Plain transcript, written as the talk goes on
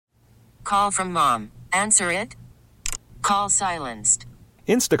Call from mom. Answer it. Call silenced.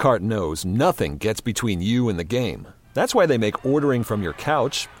 Instacart knows nothing gets between you and the game. That's why they make ordering from your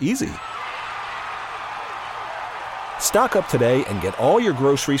couch easy. Stock up today and get all your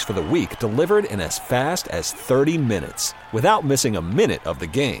groceries for the week delivered in as fast as 30 minutes without missing a minute of the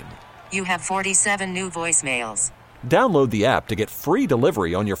game. You have 47 new voicemails. Download the app to get free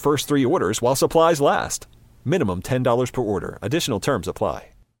delivery on your first 3 orders while supplies last. Minimum $10 per order. Additional terms apply.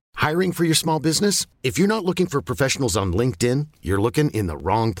 Hiring for your small business? If you're not looking for professionals on LinkedIn, you're looking in the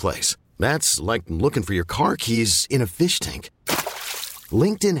wrong place. That's like looking for your car keys in a fish tank.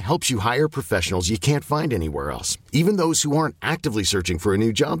 LinkedIn helps you hire professionals you can't find anywhere else, even those who aren't actively searching for a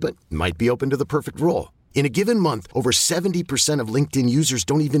new job but might be open to the perfect role. In a given month, over 70% of LinkedIn users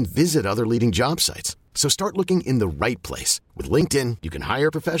don't even visit other leading job sites. So start looking in the right place. With LinkedIn, you can hire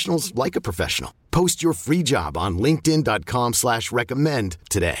professionals like a professional. Post your free job on linkedin.com/recommend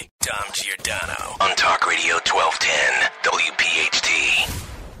today. Dom Giordano on Talk Radio 1210 WPHT.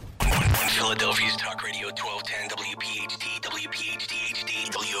 On Philadelphia's Talk Radio 1210 WPHT, WPHT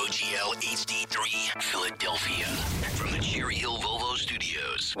HD, WOGL HD3, Philadelphia. From the Cherry Hill Volvo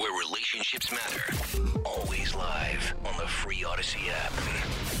Studios, where relationships matter. Always live on the free Odyssey app.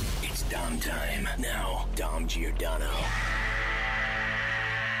 It's Dom time. Now, Dom Giordano.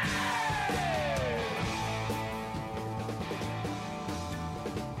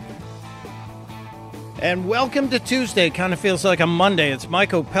 And welcome to Tuesday. Kind of feels like a Monday. It's Mike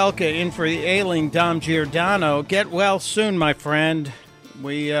Opelka in for the ailing Dom Giordano. Get well soon, my friend.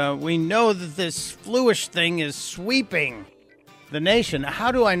 We know that this fluish thing is sweeping the nation.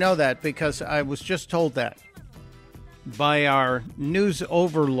 How do I know that? Because I was just told that by our news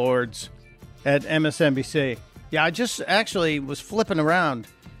overlords at MSNBC. Yeah, I just actually was flipping around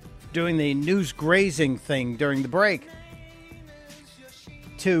doing the news grazing thing during the break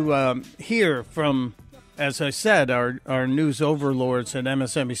to hear from, as I said, our news overlords at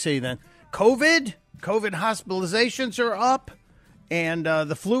MSNBC, that COVID hospitalizations are up, and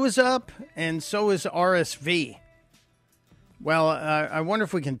the flu is up, and so is RSV. Well, I wonder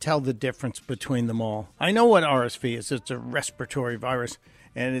if we can tell the difference between them all. I know what RSV is. It's a respiratory virus,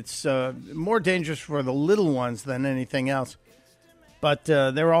 and it's more dangerous for the little ones than anything else. But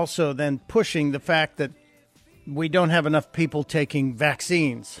they're also then pushing the fact that we don't have enough people taking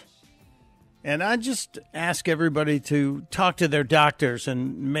vaccines. And I just ask everybody to talk to their doctors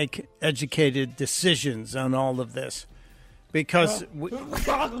and make educated decisions on all of this. Because,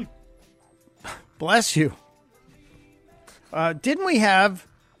 bless you. Didn't we have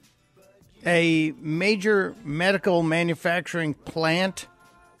a major medical manufacturing plant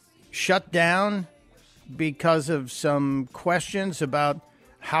shut down because of some questions about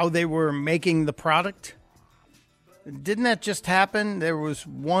how they were making the product? Didn't that just happen? There was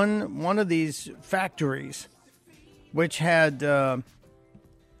one of these factories which had to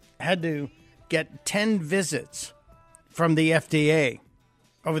get 10 visits from the FDA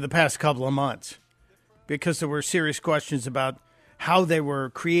over the past couple of months because there were serious questions about how they were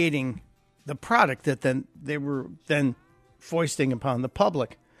creating the product that they were foisting upon the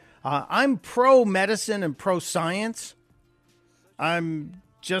public. I'm pro-medicine and pro-science. I'm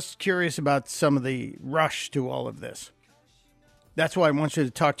just curious about some of the rush to all of this. That's why I want you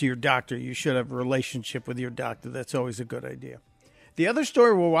to talk to your doctor. You should have a relationship with your doctor. That's always a good idea. The other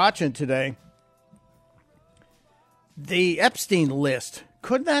story we're watching today, the Epstein list.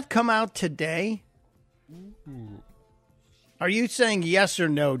 Could that come out today? Are you saying yes or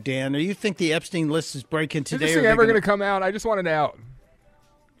no, Dan? Or you think the Epstein list is breaking today? Is this thing ever going to come out? I just want it out.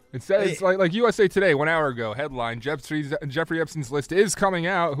 It says, like USA Today 1 hour ago, headline, Jeffrey Epstein's list is coming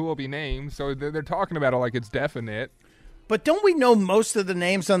out, who will be named. So they're talking about it like it's definite. But don't we know most of the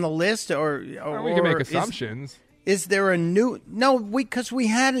names on the list? Or we can make assumptions. Is there a new... No, because we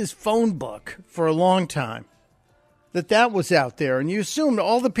had his phone book for a long time. That was out there. And you assumed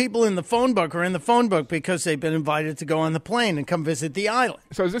all the people in the phone book are in the phone book because they've been invited to go on the plane and come visit the island.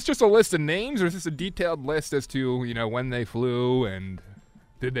 So is this just a list of names, or is this a detailed list as to, when they flew and...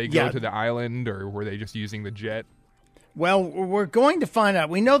 Did they go to the island, or were they just using the jet? Well, we're going to find out.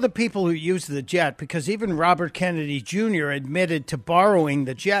 We know the people who used the jet because even Robert Kennedy Jr. admitted to borrowing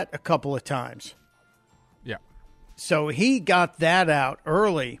the jet a couple of times. Yeah. So he got that out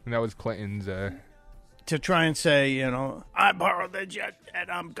early. And that was Clinton's... To try and say, I borrowed the jet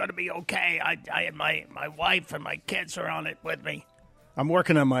and I'm going to be okay. I my wife and my kids are on it with me. I'm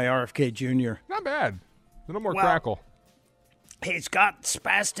working on my RFK Jr. Not bad. A little more crackle. He's got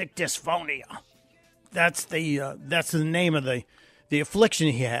spastic dysphonia. That's the name of the affliction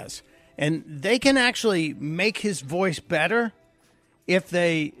he has. And they can actually make his voice better if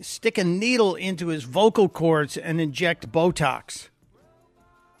they stick a needle into his vocal cords and inject Botox.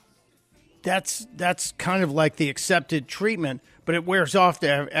 That's kind of like the accepted treatment, but it wears off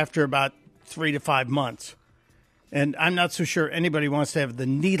after about 3 to 5 months. And I'm not so sure anybody wants to have the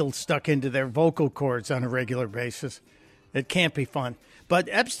needle stuck into their vocal cords on a regular basis. It can't be fun. But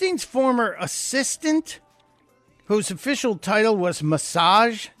Epstein's former assistant, whose official title was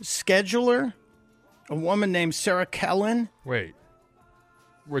massage scheduler, a woman named Sarah Kellen. Wait.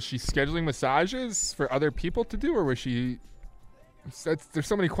 Was she scheduling massages for other people to do, or was she... There's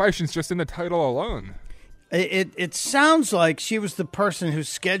so many questions just in the title alone. It sounds like she was the person who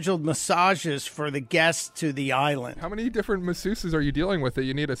scheduled massages for the guests to the island. How many different masseuses are you dealing with that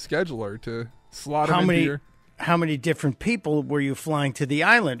you need a scheduler to slot them into your... How many different people were you flying to the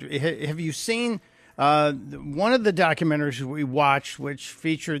island? Have you seen one of the documentaries we watched, which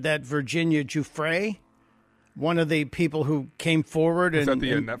featured that Virginia Giuffre, one of the people who came forward? Is that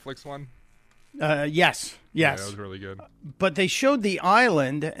the Netflix one? Yes. Yeah, that was really good. But they showed the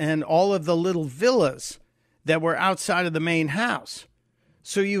island and all of the little villas that were outside of the main house.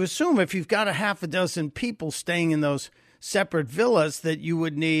 So you assume if you've got a half a dozen people staying in those separate villas that you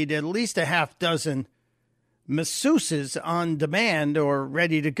would need at least a half dozen masseuses on demand or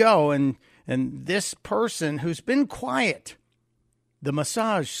ready to go. And this person who's been quiet, the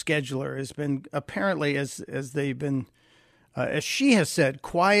massage scheduler, has been apparently, as they've been, as she has said,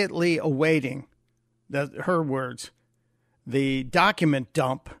 quietly awaiting, her words, the document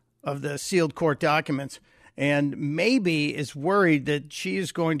dump of the sealed court documents, and maybe is worried that she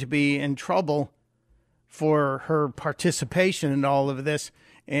is going to be in trouble for her participation in all of this,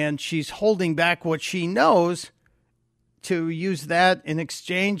 and she's holding back what she knows to use that in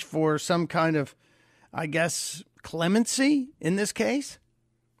exchange for some kind of, I guess, clemency in this case.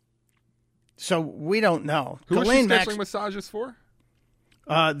 So we don't know. Who was she scheduling massages for?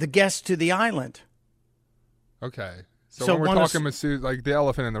 The guests to the island. Okay. So when we're talking masseuse, like the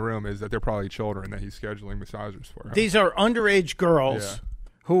elephant in the room is that they're probably children that he's scheduling massages for. Huh? These are underage girls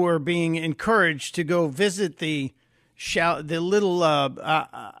who are being encouraged to go visit the little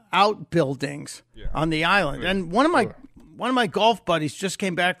outbuildings on the island. And one of my golf buddies just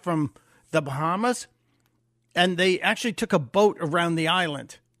came back from the Bahamas, and they actually took a boat around the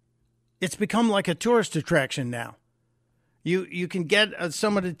island. It's become like a tourist attraction now. You can get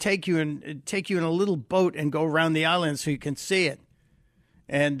someone to take you in a little boat and go around the island so you can see it.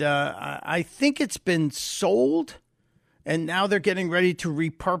 And I think it's been sold, and now they're getting ready to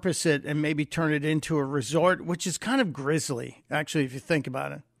repurpose it and maybe turn it into a resort, which is kind of grisly, actually, if you think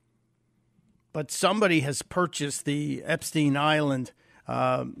about it. But somebody has purchased the Epstein Island,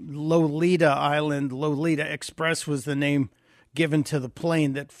 Lolita Island. Lolita Express was the name given to the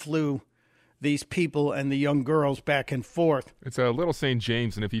plane that flew these people and the young girls back and forth. It's a little St.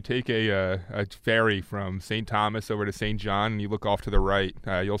 James, and if you take a ferry from St. Thomas over to St. John and you look off to the right,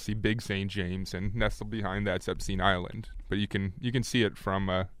 you'll see Big St. James, and nestled behind that's Epstein Island. But you can see it from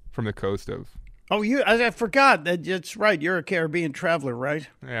the coast of... Oh, I forgot. That's right. You're a Caribbean traveler, right?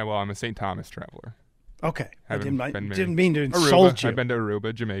 Yeah, well, I'm a St. Thomas traveler. Okay. I didn't mean to insult Aruba. you. I've been to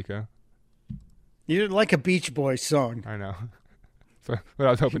Aruba, Jamaica. You're like a Beach Boys song. I know. So what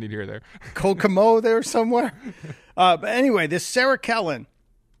I was hoping you'd hear there. Kokomo there somewhere. But anyway, this Sarah Kellen,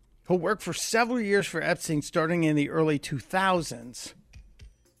 who worked for several years for Epstein starting in the early 2000s.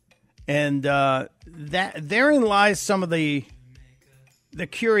 And therein lies some of the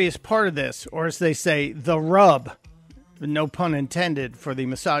curious part of this, or as they say, the rub, no pun intended, for the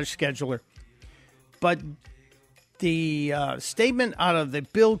massage scheduler. But the statement out of the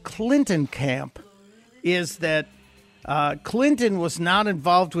Bill Clinton camp is that Clinton was not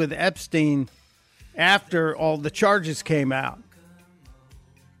involved with Epstein after all the charges came out.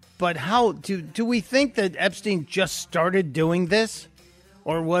 But how do we think that Epstein just started doing this?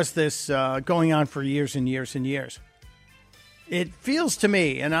 Or was this going on for years and years and years? It feels to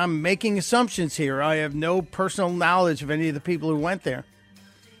me, and I'm making assumptions here, I have no personal knowledge of any of the people who went there,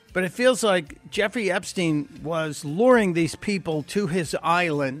 but it feels like Jeffrey Epstein was luring these people to his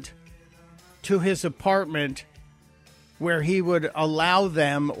island, to his apartment, where he would allow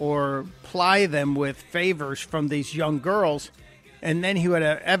them or ply them with favors from these young girls, and then he would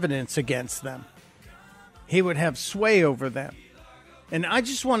have evidence against them. He would have sway over them. And I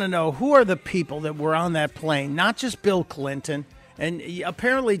just want to know, who are the people that were on that plane? Not just Bill Clinton. And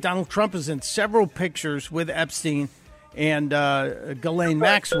apparently Donald Trump is in several pictures with Epstein and Ghislaine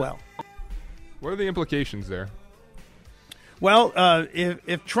Maxwell. What are the implications there? Well,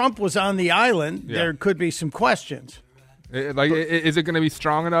 if Trump was on the island, there could be some questions. Is it going to be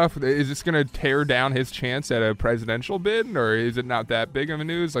strong enough? Is this going to tear down his chance at a presidential bid, or is it not that big of a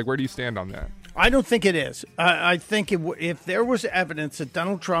news? Like, where do you stand on that? I don't think it is. I think if there was evidence that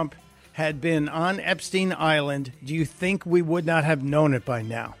Donald Trump had been on Epstein Island, do you think we would not have known it by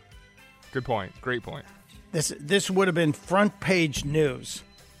now? Good point. Great point. This would have been front page news.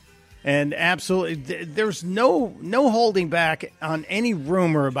 And absolutely, there's no holding back on any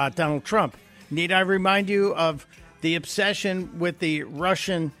rumor about Donald Trump. Need I remind you of the obsession with the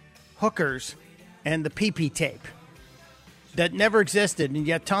Russian hookers and the pee-pee tape that never existed, and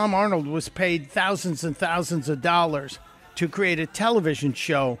yet Tom Arnold was paid thousands and thousands of dollars to create a television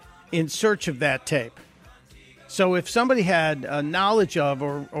show in search of that tape. So if somebody had knowledge of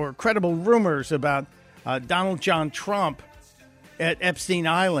or credible rumors about Donald John Trump at Epstein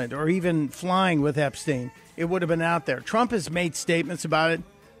Island, or even flying with Epstein, it would have been out there. Trump has made statements about it,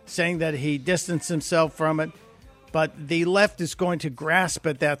 saying that he distanced himself from it, but the left is going to grasp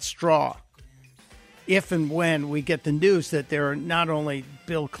at that straw if and when we get the news that there are not only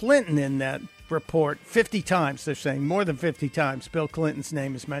Bill Clinton in that report, 50 times, they're saying, more than 50 times Bill Clinton's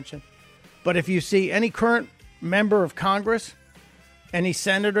name is mentioned. But if you see any current member of Congress, any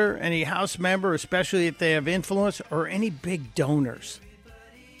senator, any House member, especially if they have influence, or any big donors.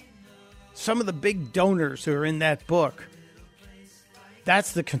 Some of the big donors who are in that book,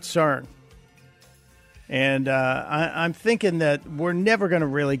 that's the concern. And I'm thinking that we're never going to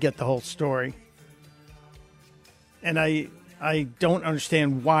really get the whole story. And I don't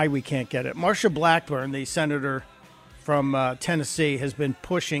understand why we can't get it. Marsha Blackburn, the senator from Tennessee, has been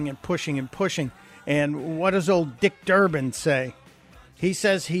pushing and pushing and pushing. And what does old Dick Durbin say? He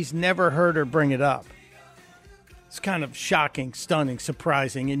says he's never heard her bring it up. It's kind of shocking, stunning,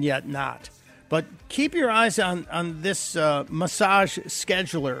 surprising, and yet not. But keep your eyes on this massage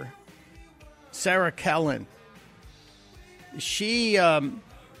scheduler, Sarah Kellen. She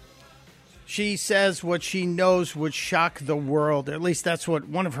says what she knows would shock the world. At least that's what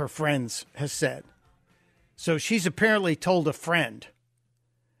one of her friends has said. So she's apparently told a friend.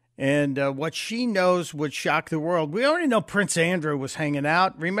 And what she knows would shock the world. We already know Prince Andrew was hanging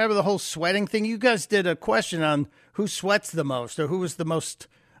out. Remember the whole sweating thing? You guys did a question on who sweats the most, or who was the most,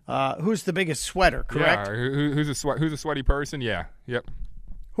 who's the biggest sweater, correct? Yeah, who's a sweaty person? Yeah, yep.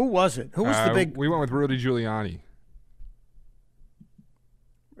 Who was it? Who was the big? We went with Rudy Giuliani.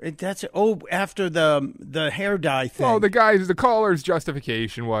 After the hair dye thing. Well, the caller's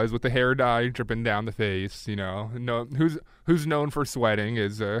justification was with the hair dye dripping down the face. Who's known for sweating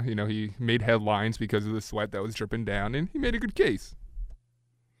is he made headlines because of the sweat that was dripping down, and he made a good case.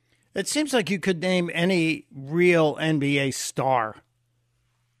 It seems like you could name any real NBA star,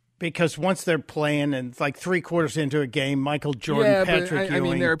 because once they're playing and it's like 3/4 into a game, Michael Jordan, Patrick Ewing. I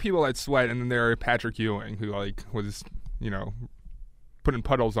mean, there are people that sweat, and then there are Patrick Ewing who was putting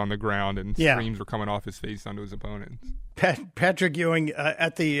puddles on the ground, and streams were coming off his face onto his opponents. Patrick Ewing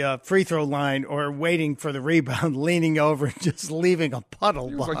at the free throw line, or waiting for the rebound, leaning over and just leaving a puddle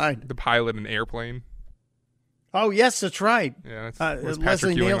behind. Like the pilot in an airplane. Oh, yes, that's right. Yeah, was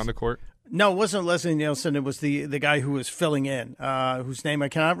Patrick Ewing on the court? No, it wasn't Leslie Nielsen. It was the guy who was filling in, whose name I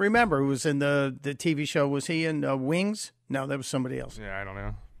cannot remember, who was in the TV show. Was he in Wings? No, that was somebody else. Yeah, I don't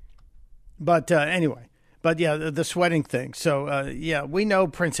know. But anyway. But, yeah, the sweating thing. So, we know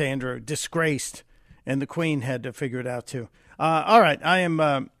Prince Andrew, disgraced, and the Queen had to figure it out, too. All right,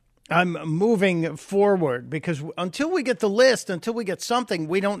 I'm moving forward, because until we get the list, until we get something,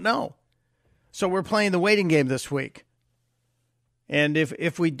 we don't know. So we're playing the waiting game this week. And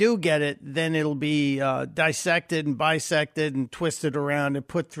if we do get it, then it'll be dissected and bisected and twisted around and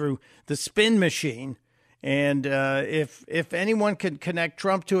put through the spin machine. And if anyone can connect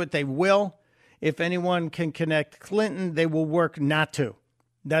Trump to it, they will. If anyone can connect Clinton, they will work not to.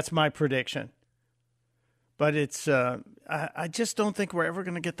 That's my prediction. But it's I just don't think we're ever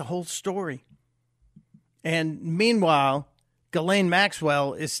going to get the whole story. And meanwhile, Ghislaine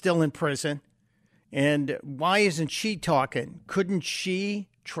Maxwell is still in prison. And why isn't she talking? Couldn't she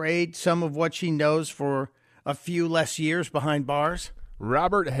trade some of what she knows for a few less years behind bars?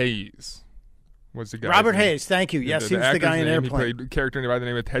 Robert Hayes was the guy. Robert Hayes, thank you. Yes, he was the guy in Airplane. He played a character by the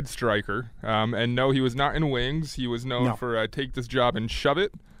name of Ted Stryker. And no, he was not in Wings. He was known for Take This Job and Shove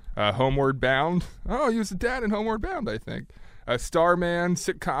It, Homeward Bound. Oh, he was the dad in Homeward Bound, I think. Starman,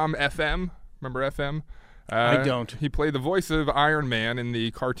 sitcom FM. Remember FM? I don't. He played the voice of Iron Man in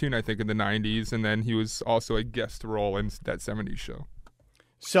the cartoon, I think, in the 90s, and then he was also a guest role in that 70s show.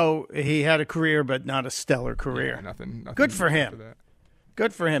 So he had a career, but not a stellar career. Yeah, nothing Good for him.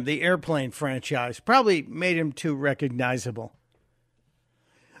 Good for him. The Airplane franchise probably made him too recognizable.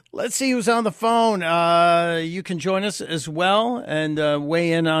 Let's see who's on the phone. You can join us as well and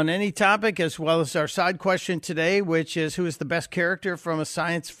weigh in on any topic, as well as our side question today, which is who is the best character from a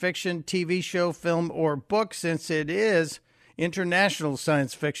science fiction TV show, film, or book, since it is International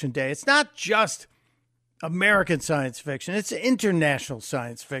Science Fiction Day. It's not just American science fiction. It's international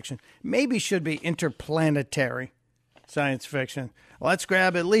science fiction. Maybe should be interplanetary science fiction. Let's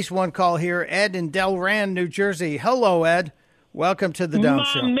grab at least one call here. Ed in Delran, New Jersey. Hello, Ed. Welcome to the Dom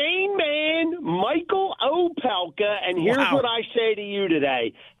Show. My main man, Michael Opelka, and here's what I say to you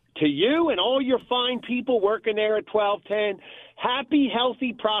today. To you and all your fine people working there at 1210, happy,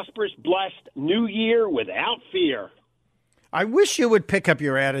 healthy, prosperous, blessed New Year without fear. I wish you would pick up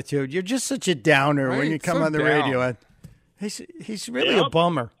your attitude. You're just such a downer when you come on the radio, Ed. He's really a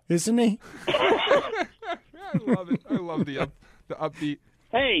bummer, isn't he? I love it. I love the upbeat.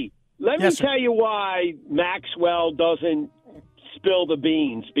 Hey, let me tell you why Maxwell doesn't spill the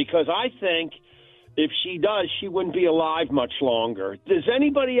beans, because I think if she does, she wouldn't be alive much longer. Does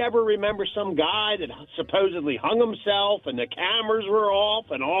anybody ever remember some guy that supposedly hung himself and the cameras were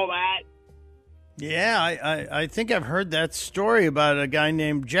off and all that? Yeah, I think I've heard that story about a guy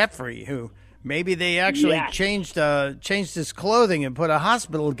named Jeffrey who maybe they actually changed his clothing and put a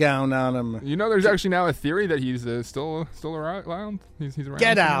hospital gown on him. You know, there's actually now a theory that he's still around. He's around.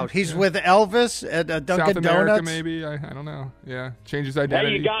 Get out! He's with Elvis at Dunkin' South America, Donuts. Maybe I don't know. Yeah, change his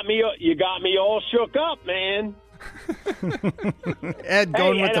identity. Hey, you got me all shook up, man. Ed,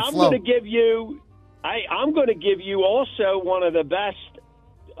 going with the flow. I'm going to give you also one of the best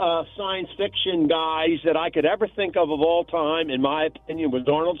science fiction guys that I could ever think of all time, in my opinion, was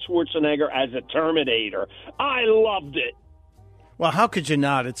Arnold Schwarzenegger as a Terminator. I loved it. Well, how could you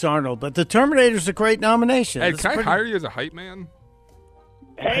not? It's Arnold. But the Terminator's a great nomination. Hey, can I hire you as a hype man?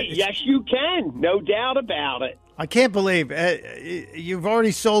 Hey, yes, you can. No doubt about it. I can't believe you've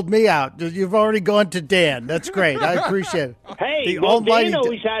already sold me out. You've already gone to Dan. That's great. I apprece it. Hey, Dan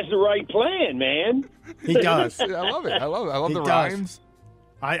always has the right plan, man. He does. I love it. I love the rhymes.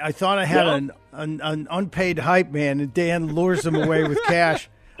 I thought I had an unpaid hype man, and Dan lures him away with cash.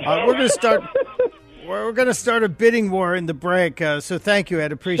 We're going to start a bidding war in the break. So thank you,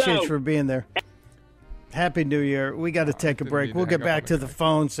 Ed. Appreciate you for being there. Happy New Year. We got to take a break. We'll get back to the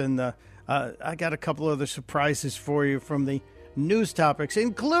phones, and I got a couple other surprises for you from the news topics,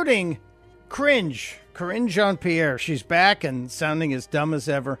 including cringe. Corinne Jean-Pierre. She's back and sounding as dumb as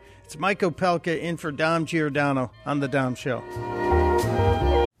ever. It's Mike Opelka in for Dom Giordano on The Dom Show.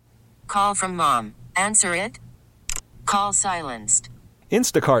 Call from mom. Answer it. Call silenced.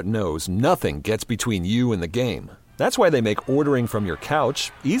 Instacart knows nothing gets between you and the game. That's why they make ordering from your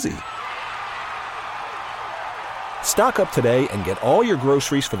couch easy. Stock up today and get all your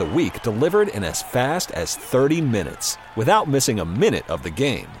groceries for the week delivered in as fast as 30 minutes without missing a minute of the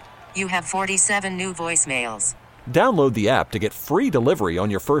game. You have 47 new voicemails. Download the app to get free delivery on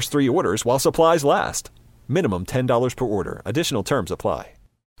your first 3 orders while supplies last. Minimum $10 per order. Additional terms apply.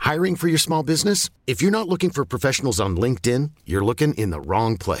 Hiring for your small business? If you're not looking for professionals on LinkedIn, you're looking in the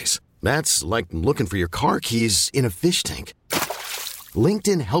wrong place. That's like looking for your car keys in a fish tank.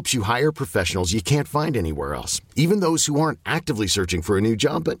 LinkedIn helps you hire professionals you can't find anywhere else, even those who aren't actively searching for a new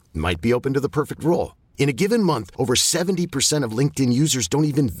job but might be open to the perfect role. In a given month, over 70% of LinkedIn users don't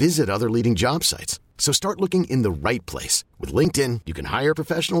even visit other leading job sites. So start looking in the right place. With LinkedIn, you can hire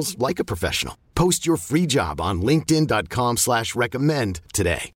professionals like a professional. Post your free job on linkedin.com/recommend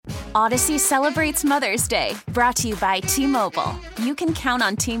today. Odyssey celebrates Mother's Day, brought to you by T-Mobile. You can count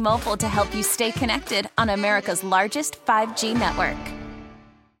on T-Mobile to help you stay connected on America's largest 5G network.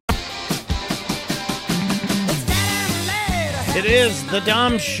 It is The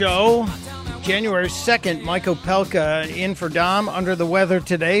Dom Show. January 2nd, Mike Opelka in for Dom. Under the weather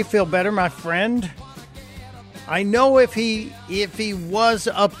today. Feel better, my friend? I know if he was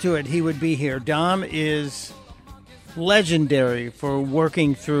up to it, he would be here. Dom is legendary for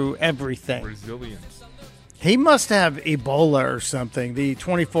working through everything. Resilience. He must have Ebola or something, the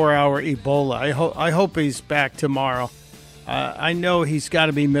 24-hour Ebola. I hope he's back tomorrow. I know he's got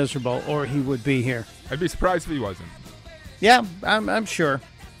to be miserable or he would be here. I'd be surprised if he wasn't. Yeah, I'm sure.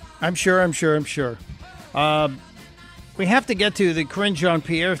 I'm sure. We have to get to the Corinne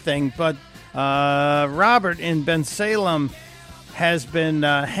Jean-Pierre thing, but Robert in Ben Salem has been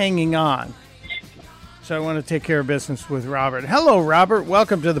hanging on. So I want to take care of business with Robert. Hello, Robert.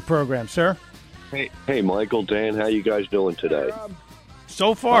 Welcome to the program, sir. Hey, Michael, Dan, how you guys doing today?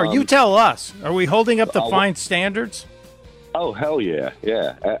 So far, you tell us. Are we holding up the fine standards? Oh, hell yeah.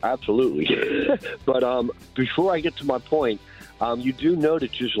 Yeah, absolutely. But before I get to my point, you do know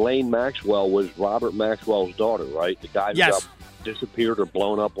that Ghislaine Maxwell was Robert Maxwell's daughter, right? The guy who's up disappeared or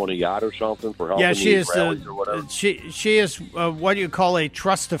blown up on a yacht or something for helping Yeah, she the is. Israelis or whatever? She is what you call a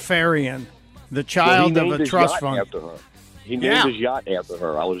trustafarian, the child of a trust fund. After her. He named his yacht after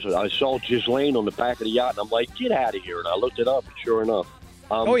her. I saw Ghislaine on the back of the yacht, and I'm like, get out of here. And I looked it up, and sure enough.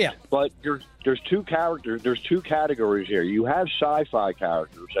 But there's two characters. There's two categories here. You have sci-fi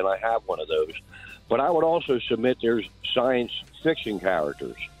characters, and I have one of those. But I would also submit there's science fiction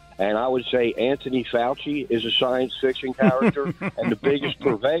characters. And I would say Anthony Fauci is a science fiction character, and the biggest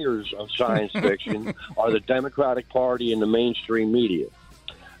purveyors of science fiction are the Democratic Party and the mainstream media.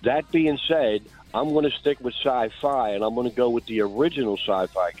 That being said, I'm going to stick with sci-fi, and I'm going to go with the original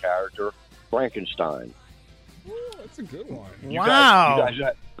sci-fi character, Frankenstein. Ooh, that's a good one. Wow.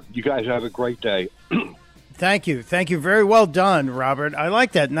 You guys have a great day. Thank you. Thank you. Very well done, Robert. I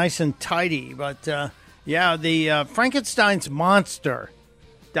like that. Nice and tidy. But, the Frankenstein's monster,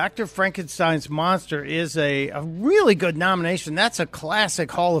 Dr. Frankenstein's monster is a really good nomination. That's a classic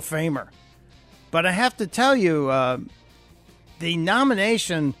Hall of Famer. But I have to tell you, the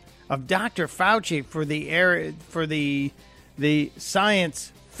nomination of Dr. Fauci for the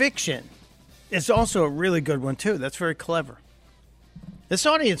science fiction is also a really good one, too. That's very clever. This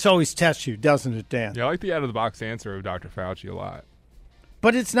audience always tests you, doesn't it, Dan? Yeah, I like the out-of-the-box answer of Dr. Fauci a lot.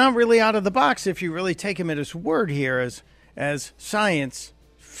 But it's not really out of the box if you really take him at his word here as science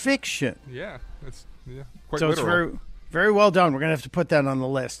fiction. Yeah, that's quite so literal. It's very well done. We're going to have to put that on the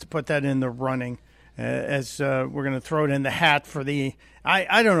list, put that in the running, as we're going to throw it in the hat for the.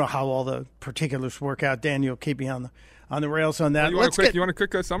 I don't know how all the particulars work out. Dan, you'll keep me on the rails on that. You want a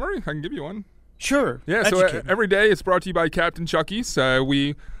quick summary? I can give you one. Sure. Yeah, so every day it's brought to you by Captain Chucky's.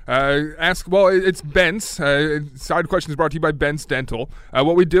 We ask, it's Ben's. Side question is brought to you by Ben's Dental.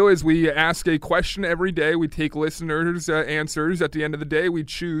 What we do is we ask a question every day. We take listeners' answers. At the end of the day, we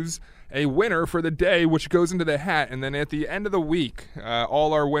choose a winner for the day, which goes into the hat. And then at the end of the week,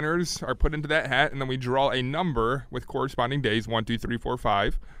 all our winners are put into that hat, and then we draw a number with corresponding days, 1, 2, 3, 4,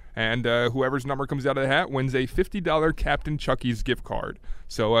 5. And whoever's number comes out of the hat wins a $50 Captain Chucky's gift card.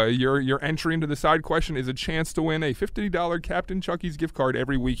 So your entry into the side question is a chance to win a $50 Captain Chucky's gift card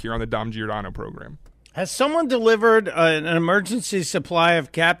every week here on the Dom Giordano program. Has someone delivered an emergency supply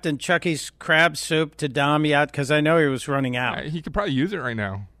of Captain Chucky's crab soup to Dom yet? Because I know he was running out. He could probably use it right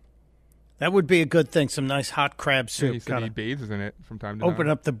now. That would be a good thing, some nice hot crab soup. Yeah, he said he bathes in it from time to time. Open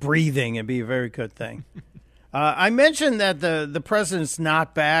up the breathing and be a very good thing. I mentioned that the president's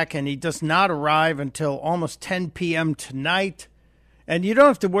not back, and he does not arrive until almost 10 p.m. tonight. And you don't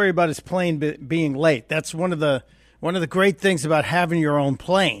have to worry about his plane being late. That's one of the great things about having your own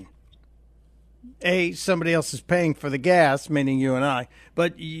plane. Somebody else is paying for the gas, meaning you and I,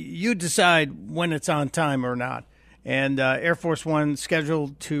 but you decide when it's on time or not. And Air Force One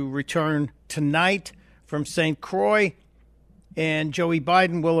scheduled to return tonight from St. Croix. And Joey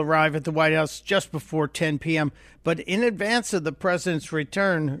Biden will arrive at the White House just before 10 p.m. But in advance of the president's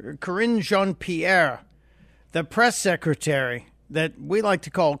return, Karine Jean-Pierre, the press secretary that we like to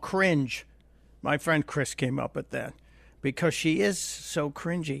call Cringe, my friend Chris came up with that because she is so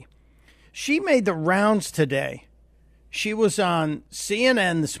cringy. She made the rounds today. She was on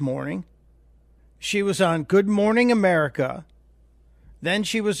CNN this morning. She was on Good Morning America. Then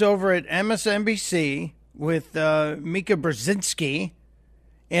she was over at MSNBC with Mika Brzezinski,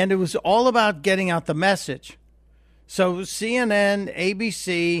 and it was all about getting out the message. So CNN,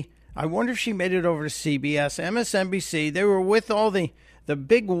 ABC, I wonder if she made it over to CBS, MSNBC. They were with all the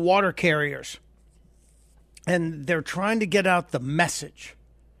big water carriers, and they're trying to get out the message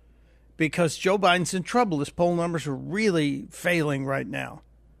because Joe Biden's in trouble. His poll numbers are really failing right now.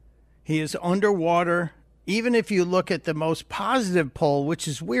 He is underwater. Even if you look at the most positive poll, which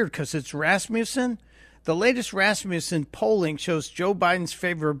is weird because it's Rasmussen, the latest Rasmussen polling shows Joe Biden's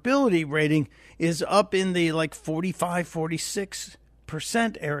favorability rating is up in the 45,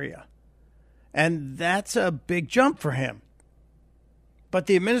 46% area. And that's a big jump for him. But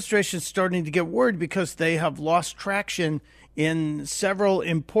the administration's starting to get worried because they have lost traction in several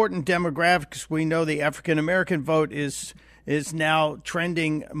important demographics. We know the African-American vote is now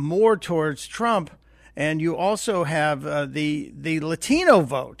trending more towards Trump. And you also have the Latino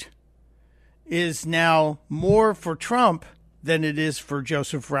vote is now more for Trump than it is for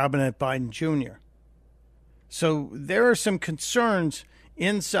Joseph Robinette Biden Jr. So there are some concerns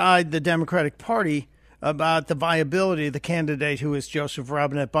inside the Democratic Party about the viability of the candidate who is Joseph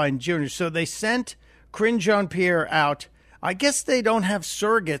Robinette Biden Jr. So they sent Karine Jean-Pierre out. I guess they don't have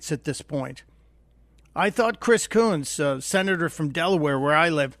surrogates at this point. I thought Chris Coons, senator from Delaware, where I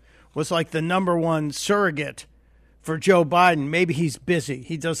live, was like the number one surrogate for Joe Biden. Maybe he's busy.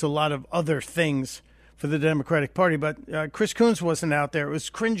 He does a lot of other things for the Democratic Party. But Chris Coons wasn't out there. It was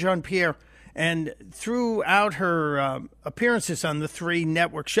Corinne Jean-Pierre. And throughout her appearances on the 3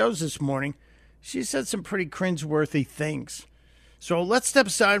 network shows this morning, she said some pretty cringeworthy things. So let's step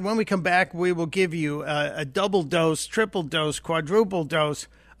aside. When we come back, we will give you a double dose, triple dose, quadruple dose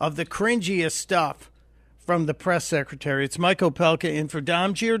of the cringiest stuff from the press secretary. It's Mike Opelka in for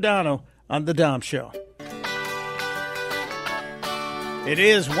Dom Giordano on The Dom Show. It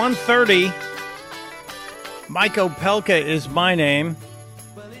is 1:30. Mike Opelka is my name.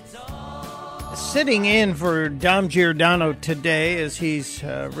 Sitting in for Dom Giordano today as he's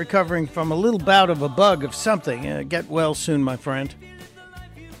recovering from a little bout of a bug of something. Get well soon, my friend.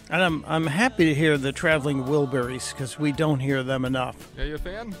 And I'm happy to hear the Traveling Wilburys because we don't hear them enough. Yeah, you a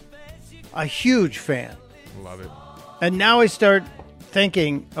fan? A huge fan. Love it. And now I start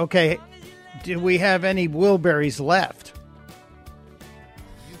thinking, okay, do we have any Wilburys left?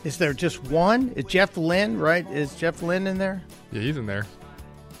 Is there just one? Is Jeff Lynne, right? Is Jeff Lynne in there? Yeah, he's in there.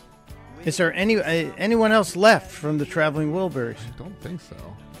 Is there anyone else left from the Traveling Wilburys? I don't think so.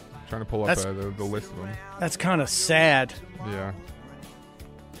 I'm trying to pull up the list of them. That's kind of sad. Yeah.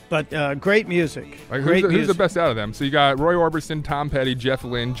 But great music. Like, who's the best out of them? So you got Roy Orbison, Tom Petty, Jeff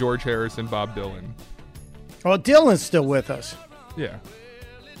Lynne, George Harrison, Bob Dylan. Well, Dylan's still with us. Yeah.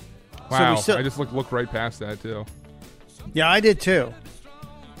 Wow. So I just looked right past that, too. Yeah, I did, too.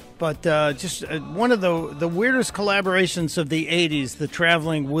 But just one of the weirdest collaborations of the 80s, the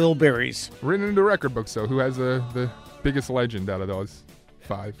Traveling Wilburys. Written into record books, though. Who has the biggest legend out of those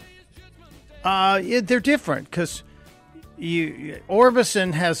 5? Yeah, they're different because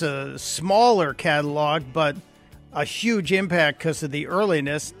Orbison has a smaller catalog, but a huge impact because of the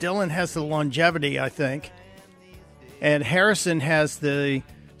earliness. Dylan has the longevity, I think. And Harrison has the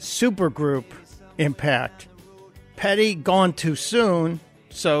supergroup impact. Petty, gone too soon.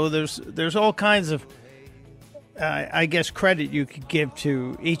 So there's all kinds of, I guess, credit you could give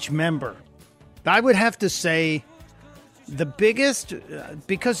to each member. I would have to say the biggest,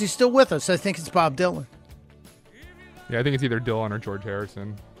 because he's still with us, I think it's Bob Dylan. Yeah, I think it's either Dylan or George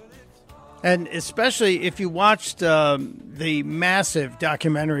Harrison. And especially if you watched the massive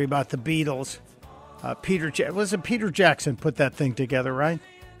documentary about the Beatles, Peter Jackson put that thing together, right?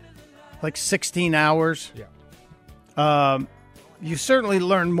 Like 16 hours. Yeah. You certainly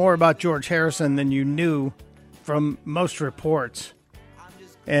learned more about George Harrison than you knew from most reports.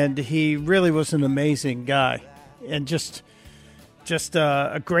 And he really was an amazing guy. And just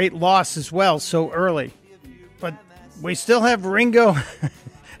a great loss as well so early. But we still have Ringo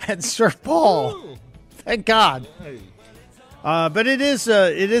and Sir Paul. Thank God. But it is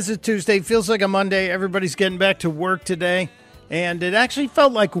a Tuesday. Feels like a Monday. Everybody's getting back to work today. And it actually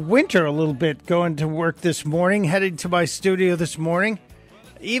felt like winter a little bit going to work this morning, heading to my studio this morning.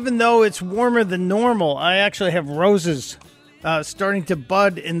 Even though it's warmer than normal, I actually have roses starting to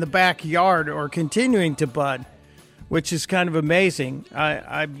bud in the backyard or continuing to bud, which is kind of amazing.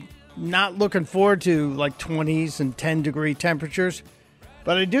 I'm not looking forward to like 20s and 10-degree temperatures,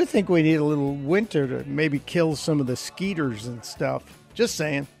 but I do think we need a little winter to maybe kill some of the skeeters and stuff. Just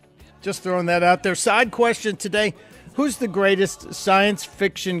saying. Just throwing that out there. Side question today. Who's the greatest science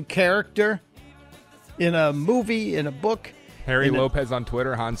fiction character in a movie, in a book? Harry Lopez on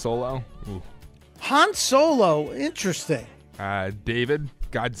Twitter, Han Solo. Ooh. Han Solo, interesting. David,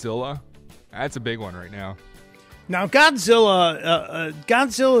 Godzilla. That's a big one right now. Now, Godzilla's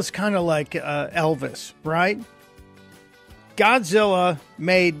kind of like Elvis, right? Godzilla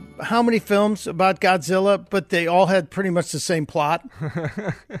made how many films about Godzilla, but they all had pretty much the same plot,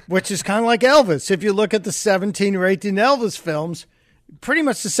 which is kind of like Elvis. If you look at the 17 or 18 Elvis films, pretty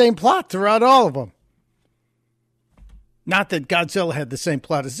much the same plot throughout all of them. Not that Godzilla had the same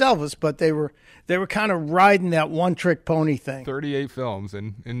plot as Elvis, but they were kind of riding that one-trick pony thing. 38 films,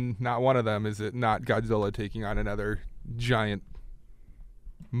 and not one of them is it not Godzilla taking on another giant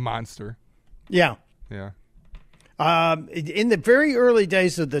monster. Yeah. Yeah. In the very early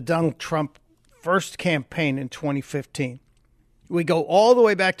days of the Donald Trump first campaign in 2015, we go all the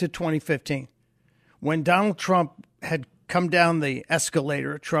way back to 2015, when Donald Trump had come down the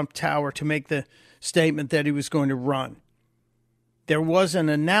escalator at Trump Tower to make the statement that he was going to run. There was an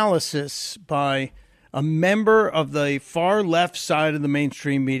analysis by a member of the far left side of the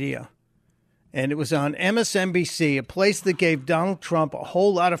mainstream media, and it was on MSNBC, a place that gave Donald Trump a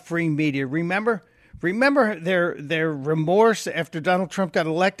whole lot of free media. Remember their remorse after Donald Trump got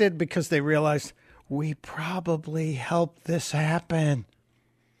elected because they realized we probably helped this happen.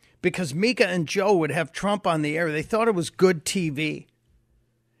 Because Mika and Joe would have Trump on the air. They thought it was good TV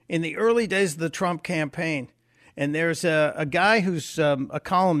in the early days of the Trump campaign. And there's a guy who's a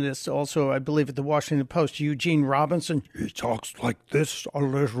columnist also, I believe, at the Washington Post, Eugene Robinson. He talks like this, a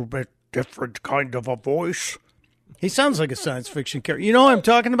little bit different kind of a voice. He sounds like a science fiction character. You know what I'm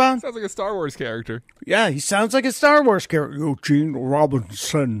talking about? Sounds like a Star Wars character. Yeah, he sounds like a Star Wars character. Eugene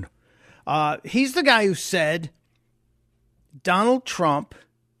Robinson. He's the guy who said Donald Trump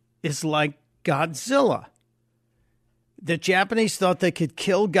is like Godzilla. The Japanese thought they could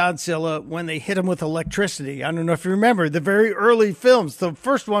kill Godzilla when they hit him with electricity. I don't know if you remember the very early films. The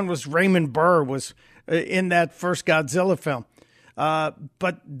first one was Raymond Burr was in that first Godzilla film.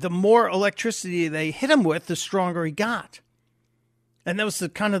 But the more electricity they hit him with, the stronger he got. And that was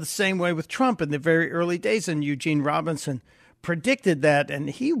kind of the same way with Trump in the very early days. And Eugene Robinson predicted that, and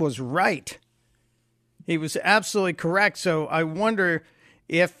he was right. He was absolutely correct. So I wonder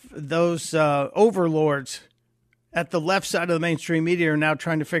if those overlords at the left side of the mainstream media are now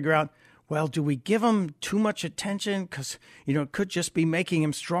trying to figure out, well, do we give him too much attention? Because, it could just be making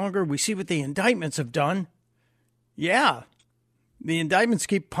him stronger. We see what the indictments have done. Yeah, the indictments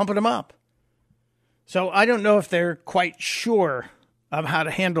keep pumping him up. So I don't know if they're quite sure of how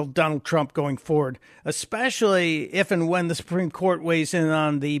to handle Donald Trump going forward, especially if and when the Supreme Court weighs in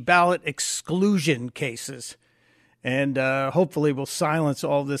on the ballot exclusion cases. And hopefully will silence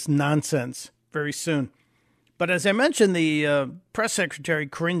all this nonsense very soon. But as I mentioned, the press secretary,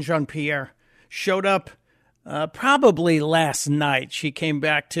 Karine Jean-Pierre, showed up probably last night. She came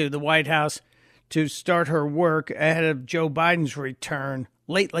back to the White House to start her work ahead of Joe Biden's return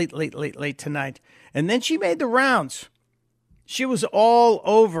late tonight. And then she made the rounds. She was all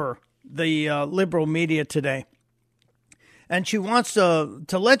over the liberal media today. And she wants to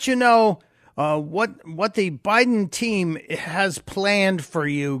let you know what the Biden team has planned for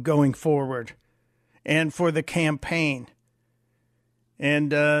you going forward and for the campaign.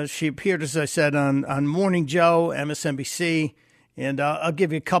 And she appeared, as I said, on Morning Joe, MSNBC. And I'll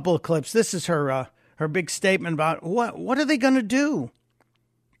give you a couple of clips. This is her big statement about what are they going to do?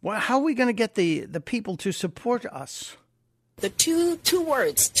 How are we going to get the people to support us? The two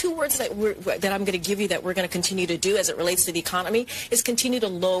words that I'm going to give you that we're going to continue to do as it relates to the economy is continue to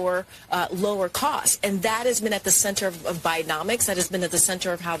lower costs. And that has been at the center of Bidenomics. That has been at the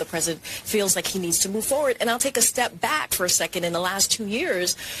center of how the president feels like he needs to move forward. And I'll take a step back for a second. In the last 2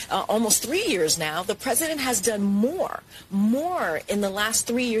 years, almost 3 years now, the president has done more in the last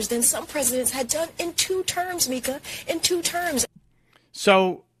 3 years than some presidents had done in 2 terms, Mika, in 2 terms.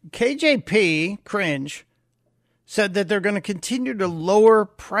 So KJP, cringe, said that they're going to continue to lower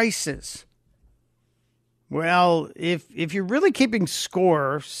prices. Well, if you're really keeping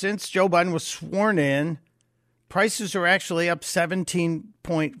score, since Joe Biden was sworn in, prices are actually up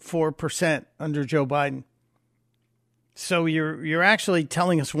 17.4% under Joe Biden. So you're actually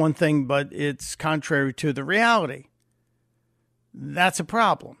telling us one thing, but it's contrary to the reality. That's a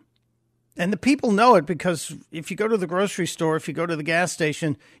problem. And the people know it because if you go to the grocery store, if you go to the gas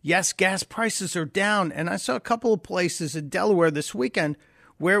station, yes, gas prices are down. And I saw a couple of places in Delaware this weekend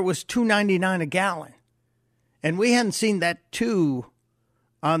where it was $2.99 a gallon. And we hadn't seen that $2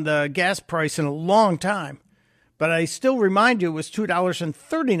 on the gas price in a long time. But I still remind you it was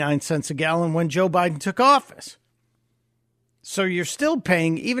 $2.39 a gallon when Joe Biden took office. So you're still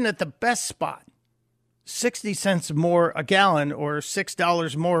paying, even at the best spot, 60 cents more a gallon or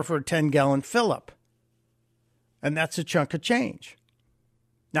 $6 more for a 10-gallon fill-up. And that's a chunk of change.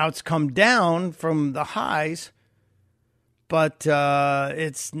 Now, it's come down from the highs, but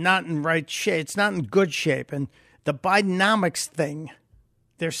it's not in right shape. It's not in good shape. And the Bidenomics thing,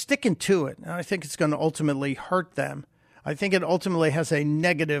 they're sticking to it. And I think it's going to ultimately hurt them. I think it ultimately has a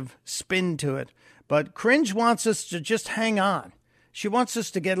negative spin to it. But Cringe wants us to just hang on. She wants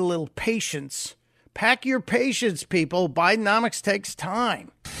us to get a little patience. Pack your patience, people. Bidenomics takes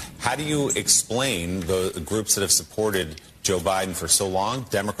time. How do you explain the groups that have supported Joe Biden for so long,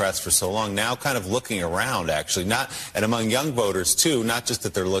 Democrats for so long, now kind of looking around, actually, and among young voters, too, not just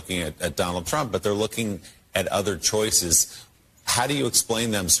that they're looking at Donald Trump, but they're looking at other choices. How do you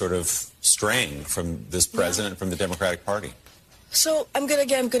explain them sort of straying from this president, from the Democratic Party? So I'm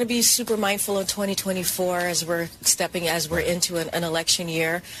going to be super mindful of 2024 as we're into an election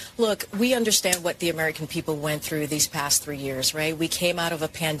year. Look, we understand what the American people went through these past 3 years, right? We came out of a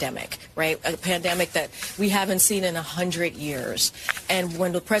pandemic, right? A pandemic that we haven't seen in 100 years. And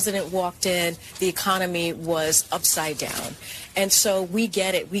when the president walked in, the economy was upside down. And so we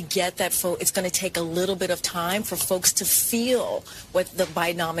get it. We get that it's going to take a little bit of time for folks to feel what the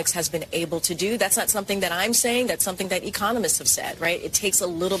Bidenomics has been able to do. That's not something that I'm saying. That's something that economists have said, right? It takes a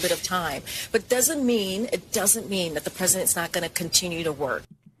little bit of time. But it doesn't mean that the president's not going to continue to work.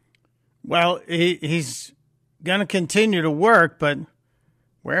 Well, he's going to continue to work, but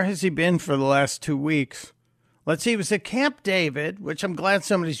where has he been for the last 2 weeks? Let's see, he was at Camp David, which I'm glad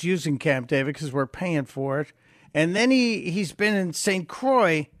somebody's using Camp David because we're paying for it. And then he's been in St.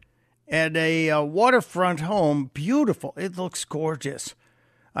 Croix at a waterfront home. Beautiful. It looks gorgeous.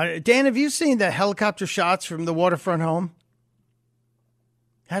 Dan, have you seen the helicopter shots from the waterfront home?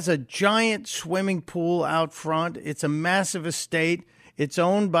 Has a giant swimming pool out front. It's a massive estate. It's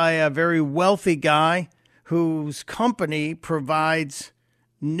owned by a very wealthy guy whose company provides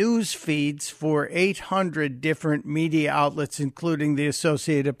news feeds for 800 different media outlets, including the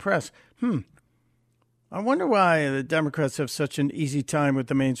Associated Press. I wonder why the Democrats have such an easy time with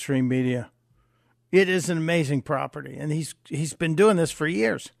the mainstream media. It is an amazing property, and he's been doing this for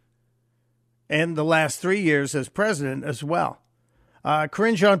years, and the last 3 years as president as well.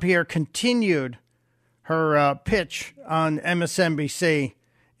 Karine Jean-Pierre continued her pitch on MSNBC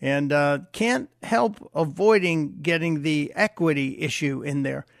and can't help avoiding getting the equity issue in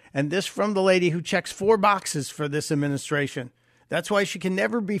there. And this from the lady who checks 4 boxes for this administration. That's why she can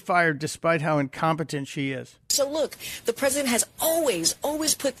never be fired despite how incompetent she is. So look, the president has always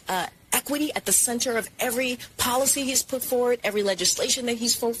put equity at the center of every policy he's put forward, every legislation that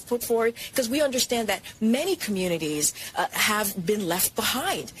he's put forward, because we understand that many communities have been left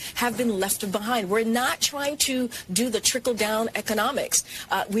behind. We're not trying to do the trickle-down economics.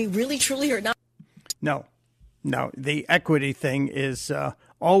 We really, truly are not. No. The equity thing is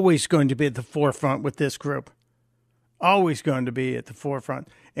always going to be at the forefront with this group. Always going to be at the forefront.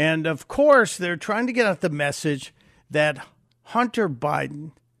 And, of course, they're trying to get out the message that Hunter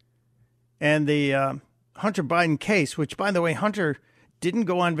Biden and the Hunter Biden case, which, by the way, Hunter didn't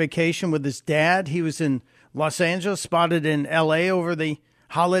go on vacation with his dad. He was in Los Angeles, spotted in L.A. over the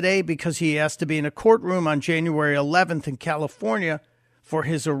holiday because he has to be in a courtroom on January 11th in California for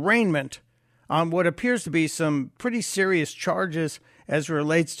his arraignment on what appears to be some pretty serious charges as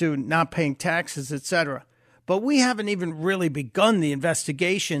relates to not paying taxes, etc. But we haven't even really begun the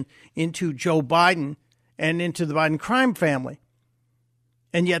investigation into Joe Biden and into the Biden crime family.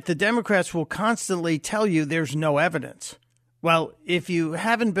 And yet the Democrats will constantly tell you there's no evidence. Well, if you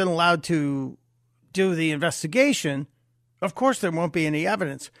haven't been allowed to do the investigation, of course there won't be any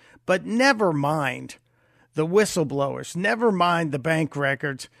evidence. But never mind the whistleblowers, never mind the bank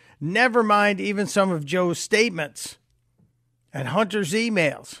records, never mind even some of Joe's statements and Hunter's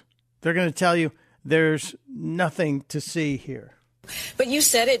emails. They're going to tell you there's nothing to see here. But you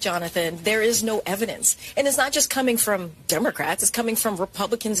said it, Jonathan. There is no evidence. And it's not just coming from Democrats. It's coming from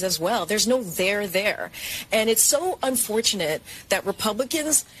Republicans as well. There's no there. And it's so unfortunate that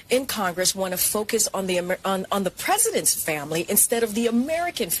Republicans in Congress want to focus on the president's family instead of the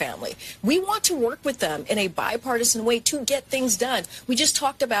American family. We want to work with them in a bipartisan way to get things done. We just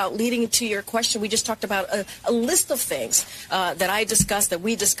talked about, leading to your question, we just talked about a list of things that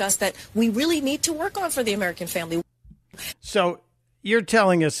we discussed that we really need to work on for the American family. So you're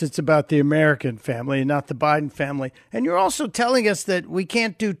telling us it's about the American family and not the Biden family. And you're also telling us that we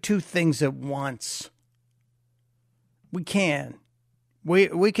can't do two things at once. We can.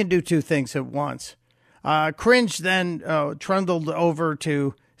 We can do two things at once. Cringe then trundled over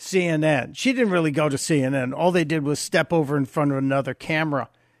to CNN. She didn't really go to CNN. All they did was step over in front of another camera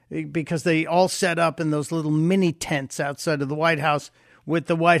because they all set up in those little mini tents outside of the White House with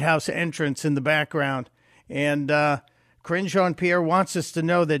the White House entrance in the background. And Karine Jean-Pierre wants us to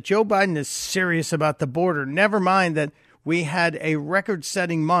know that Joe Biden is serious about the border. Never mind that we had a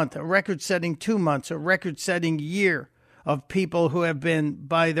record-setting month, a record-setting 2 months, a record-setting year of people who have been,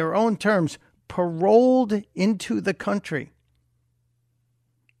 by their own terms, paroled into the country.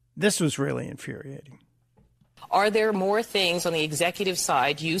 This was really infuriating. Are there more things on the executive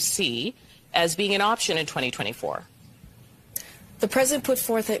side you see as being an option in 2024? The president put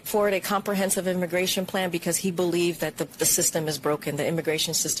forward a comprehensive immigration plan because he believed that the system is broken, the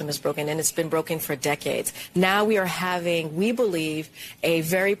immigration system is broken, and it's been broken for decades. Now we are having, we believe, a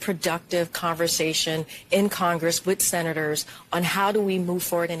very productive conversation in Congress with senators on how do we move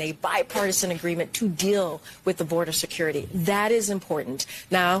forward in a bipartisan agreement to deal with the border security. That is important.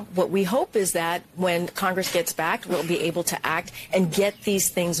 Now, what we hope is that when Congress gets back, we'll be able to act and get these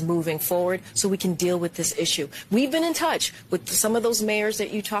things moving forward so we can deal with this issue. We've been in touch with some of those mayors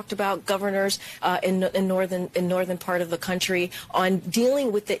that you talked about, governors in northern part of the country, on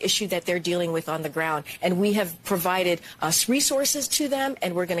dealing with the issue that they're dealing with on the ground. And we have provided resources to them,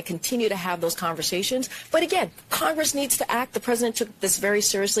 and we're going to continue to have those conversations. But again, Congress needs to act. The president took this very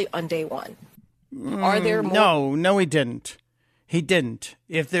seriously on day one. Are there more? No, he didn't. He didn't.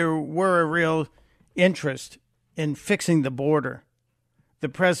 If there were a real interest in fixing the border, the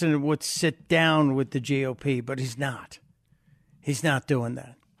president would sit down with the GOP, but he's not. He's not doing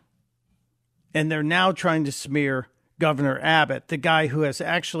that. And they're now trying to smear Governor Abbott, the guy who has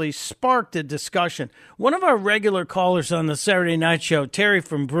actually sparked a discussion. One of our regular callers on the Saturday night show, Terry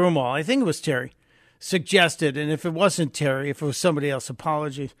from Broomall, I think it was Terry, suggested, and if it wasn't Terry, if it was somebody else,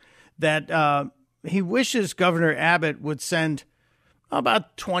 apologies, that he wishes Governor Abbott would send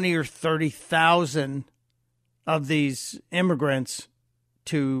about 20 or 30,000 of these immigrants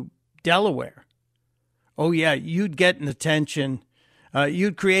to Delaware. Oh, yeah, you'd get an attention.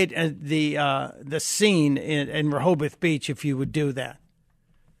 You'd create the scene in Rehoboth Beach if you would do that.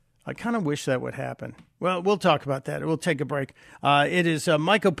 I kind of wish that would happen. Well, we'll talk about that. We'll take a break. It is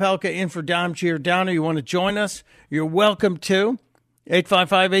Mike Opelka in for Dom Giordano. You want to join us? You're welcome to.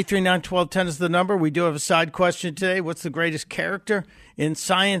 855-839-1210 is the number. We do have a side question today. What's the greatest character in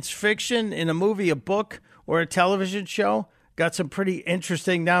science fiction, in a movie, a book, or a television show? Got some pretty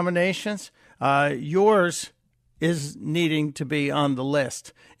interesting nominations. Yours is needing to be on the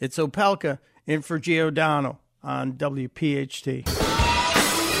list. It's Opelka in for Giordano on WPHT.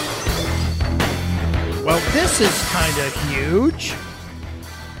 Well, this is kind of huge.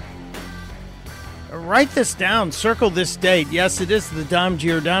 Write this down. Circle this date. Yes, it is the Dom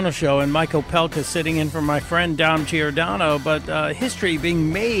Giordano Show, and Mike Opelka sitting in for my friend Dom Giordano, but history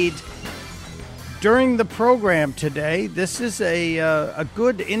being made during the program today. This is a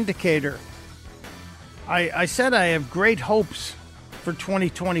good indicator. I said I have great hopes for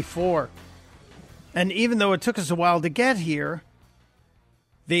 2024. And even though it took us a while to get here,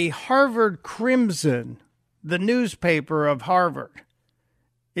 the Harvard Crimson, the newspaper of Harvard,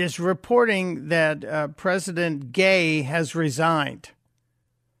 is reporting that President Gay has resigned.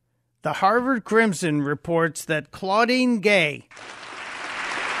 The Harvard Crimson reports that Claudine Gay,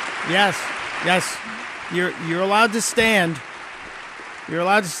 yes, you're allowed to stand. You're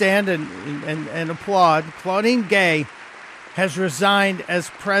allowed to stand and applaud. Claudine Gay has resigned as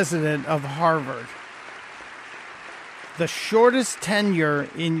president of Harvard. The shortest tenure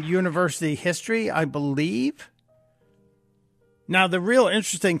in university history, I believe. Now, the real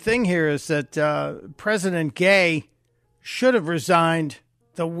interesting thing here is that President Gay should have resigned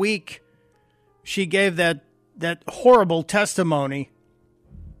the week she gave that horrible testimony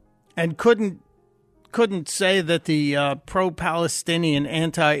and couldn't say that the pro-Palestinian,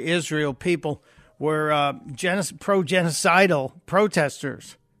 anti-Israel people were pro-genocidal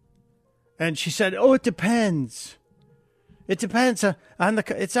protesters. And she said, "Oh, it depends. It depends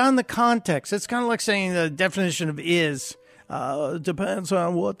it's on the context." It's kind of like saying the definition of is. It depends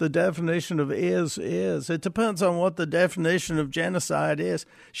on what the definition of is. It depends on what the definition of genocide is.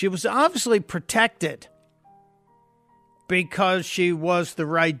 She was obviously protected because she was the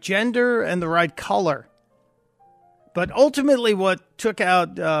right gender and the right color. But ultimately what took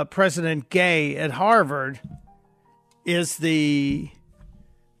out President Gay at Harvard is the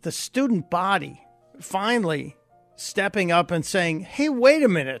student body finally stepping up and saying, "Hey, wait a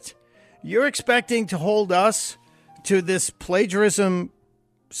minute. You're expecting to hold us to this plagiarism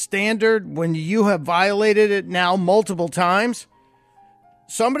standard when you have violated it now multiple times?"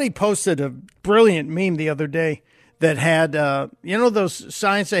 Somebody posted a brilliant meme the other day that had, those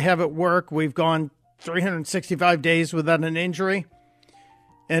signs they have at work, "We've gone 365 days without an injury."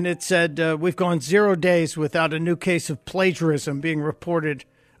 And it said, "We've gone 0 days without a new case of plagiarism being reported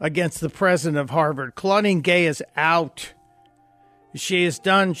against the president of Harvard." Claudine Gay is out. She is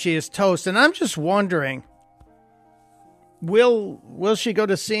done. She is toast. And I'm just wondering, will she go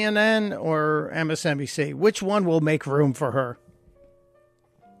to CNN or MSNBC? Which one will make room for her?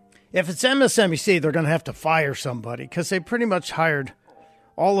 If it's MSNBC, they're going to have to fire somebody because they pretty much hired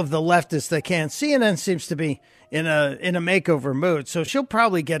all of the leftists they can. CNN seems to be in a makeover mood, so she'll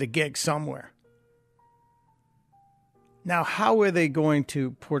probably get a gig somewhere. Now, how are they going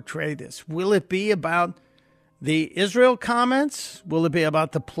to portray this? Will it be about the Israel comments? Will it be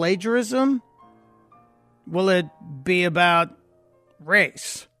about the plagiarism? Will it be about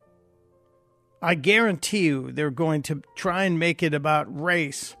race? I guarantee you they're going to try and make it about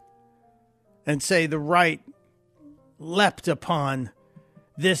race and say the right leapt upon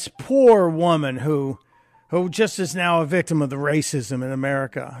this poor woman who just is now a victim of the racism in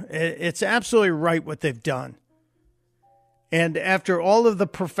America. It's absolutely right what they've done. And after all of the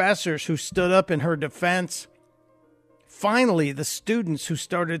professors who stood up in her defense, finally the students who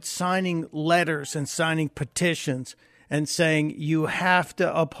started signing letters and signing petitions and saying, "You have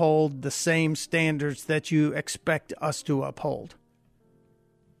to uphold the same standards that you expect us to uphold."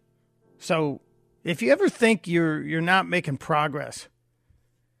 So if you ever think you're not making progress,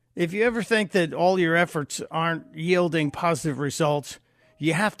 if you ever think that all your efforts aren't yielding positive results,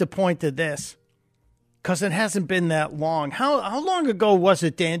 you have to point to this because it hasn't been that long. How long ago was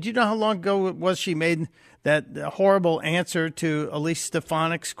it, Dan? Do you know how long ago it was she made that horrible answer to Elise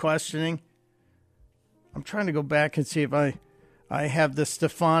Stefanik's questioning? I'm trying to go back and see if I have the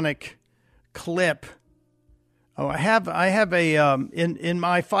Stefanik clip. Oh, I have a in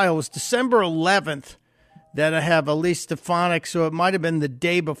my file. It was December 11th that I have Elise Stefanik, so it might have been the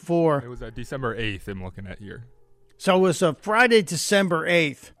day before. It was December 8th I'm looking at here. So it was a Friday, December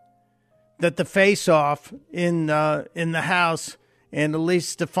 8th that the face-off in the House and Elise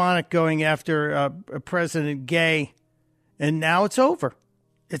Stefanik going after President Gay, and now it's over.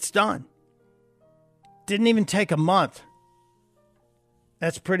 It's done. Didn't even take a month.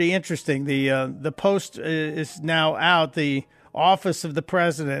 That's pretty interesting. The post is now out. The office of the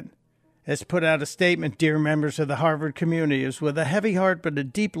president has put out a statement, dear members of the Harvard community. It is with a heavy heart but a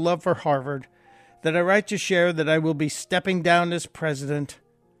deep love for Harvard that I write to share that I will be stepping down as president.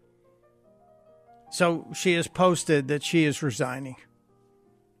 So she has posted that she is resigning.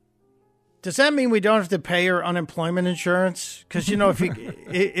 Does that mean we don't have to pay her unemployment insurance? Because,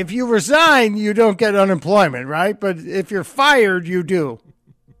 if you resign, you don't get unemployment, right? But if you're fired, you do.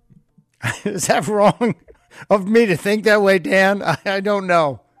 Is that wrong of me to think that way, Dan? I don't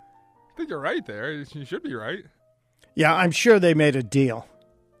know. I think you're right there. You should be right. Yeah, I'm sure they made a deal.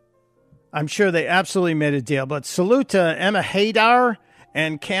 I'm sure they absolutely made a deal. But salute to Emma Haydar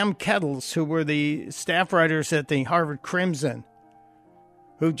and Cam Kettles, who were the staff writers at the Harvard Crimson,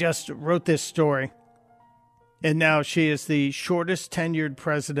 who just wrote this story. And now she is the shortest tenured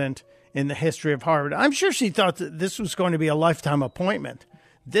president in the history of Harvard. I'm sure she thought that this was going to be a lifetime appointment.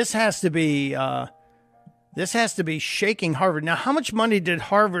 This has to be shaking Harvard. Now, how much money did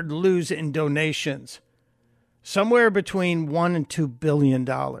Harvard lose in donations? Somewhere between $1 and $2 billion.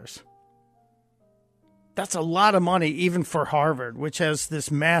 That's a lot of money, even for Harvard, which has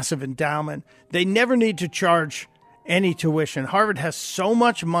this massive endowment. They never need to charge any tuition. Harvard has so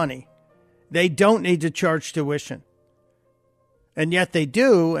much money, they don't need to charge tuition. And yet they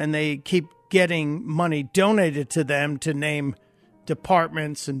do, and they keep getting money donated to them to name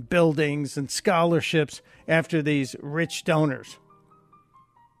departments and buildings and scholarships after these rich donors.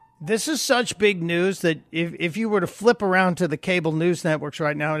 This is such big news that if you were to flip around to the cable news networks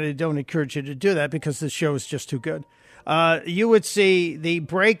right now, and I don't encourage you to do that because the show is just too good, you would see the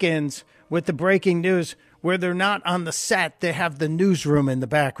break-ins with the breaking news where they're not on the set. They have the newsroom in the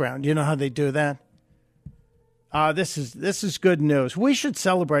background. You know how they do that? This is good news. We should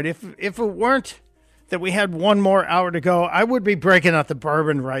celebrate. If it weren't that we had one more hour to go, I would be breaking out the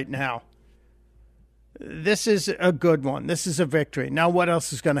bourbon right now. This is a good one. This is a victory. Now, what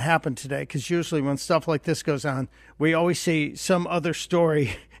else is going to happen today? Because usually when stuff like this goes on, we always see some other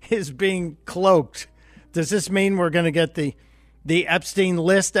story is being cloaked. Does this mean we're going to get the Epstein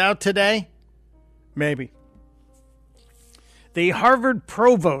list out today? Maybe. The Harvard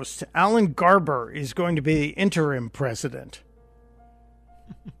provost, Alan Garber, is going to be the interim president.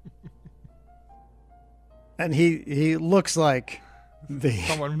 And he looks like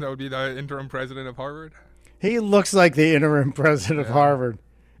someone that would be the interim president of Harvard. He looks like the interim president of Harvard.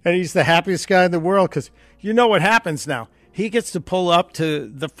 And he's the happiest guy in the world because you know what happens now. He gets to pull up to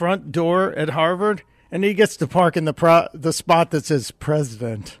the front door at Harvard, and he gets to park in the spot that says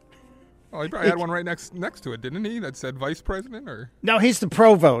president. Oh, he probably had one right next to it, didn't he? That said vice president, or no? He's the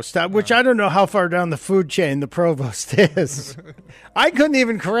provost, which I don't know how far down the food chain the provost is. I couldn't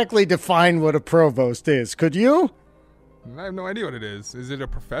even correctly define what a provost is. Could you? I have no idea what it is. Is it a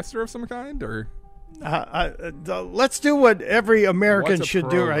professor of some kind, or? Let's do what every American should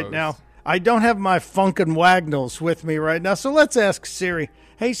do right now. I don't have my Funkin' Wagnalls with me right now, so let's ask Siri.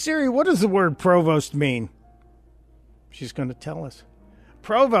 Hey, Siri, what does the word provost mean? She's going to tell us.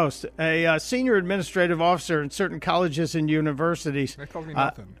 Provost, a senior administrative officer in certain colleges and universities. That tells me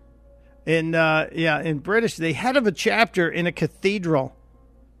nothing. In British, the head of a chapter in a cathedral.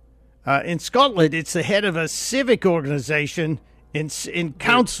 In Scotland, it's the head of a civic organization in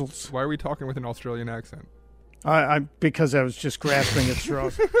councils. Why are we talking with an Australian accent? Because I was just grasping at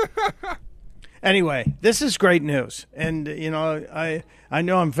straws. Anyway, this is great news. And, I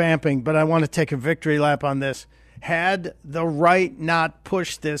know I'm vamping, but I want to take a victory lap on this. Had the right not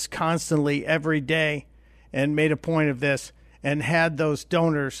pushed this constantly every day and made a point of this, and had those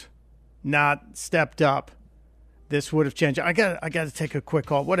donors not stepped up, this would have changed. I got to take a quick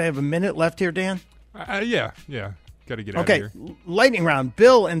call. What, I have a minute left here, Dan? Yeah. Got to get out of here. Okay, lightning round.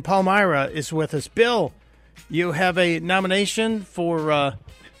 Bill in Palmyra is with us. Bill, you have a nomination for a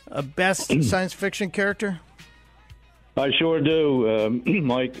best science fiction character? I sure do,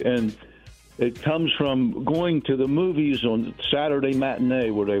 Mike. And It comes from going to the movies on Saturday matinee,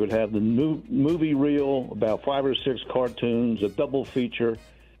 where they would have the movie reel, about 5 or 6 cartoons, a double feature,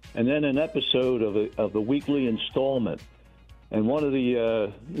 and then an episode of the weekly installment. And one of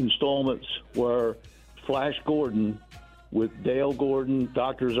the installments were Flash Gordon with Dale Gordon,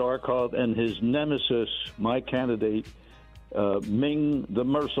 Dr. Zarkov, and his nemesis, my candidate, Ming the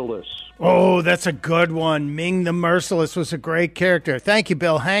Merciless. Oh, that's a good one. Ming the Merciless was a great character. Thank you,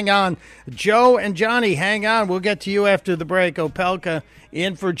 Bill. Hang on. Joe and Johnny, hang on. We'll get to you after the break. Opelka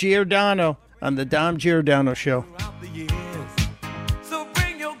in for Giordano on the Dom Giordano Show.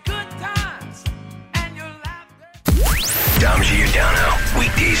 Dom Giordano,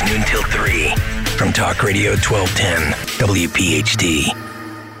 weekdays noon till 3 from Talk Radio 1210 WPHT.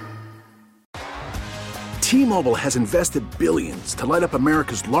 T-Mobile has invested billions to light up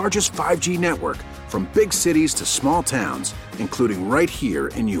America's largest 5G network, from big cities to small towns, including right here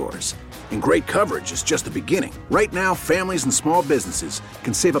in yours. And great coverage is just the beginning. Right now, families and small businesses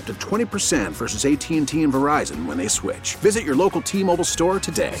can save up to 20% versus AT&T and Verizon when they switch. Visit your local T-Mobile store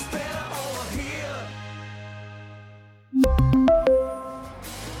today.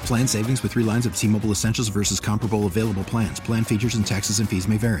 Plan savings with 3 lines of T-Mobile Essentials versus comparable available plans. Plan features and taxes and fees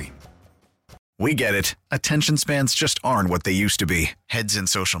may vary. We get it. Attention spans just aren't what they used to be. Heads in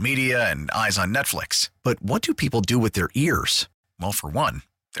social media and eyes on Netflix. But what do people do with their ears? Well, for one,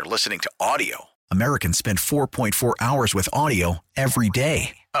 they're listening to audio. Americans spend 4.4 hours with audio every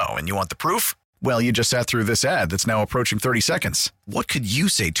day. Oh, and you want the proof? Well, you just sat through this ad that's now approaching 30 seconds. What could you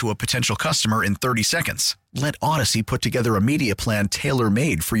say to a potential customer in 30 seconds? Let Odyssey put together a media plan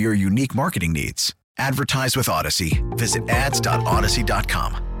tailor-made for your unique marketing needs. Advertise with Odyssey. Visit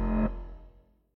ads.odyssey.com.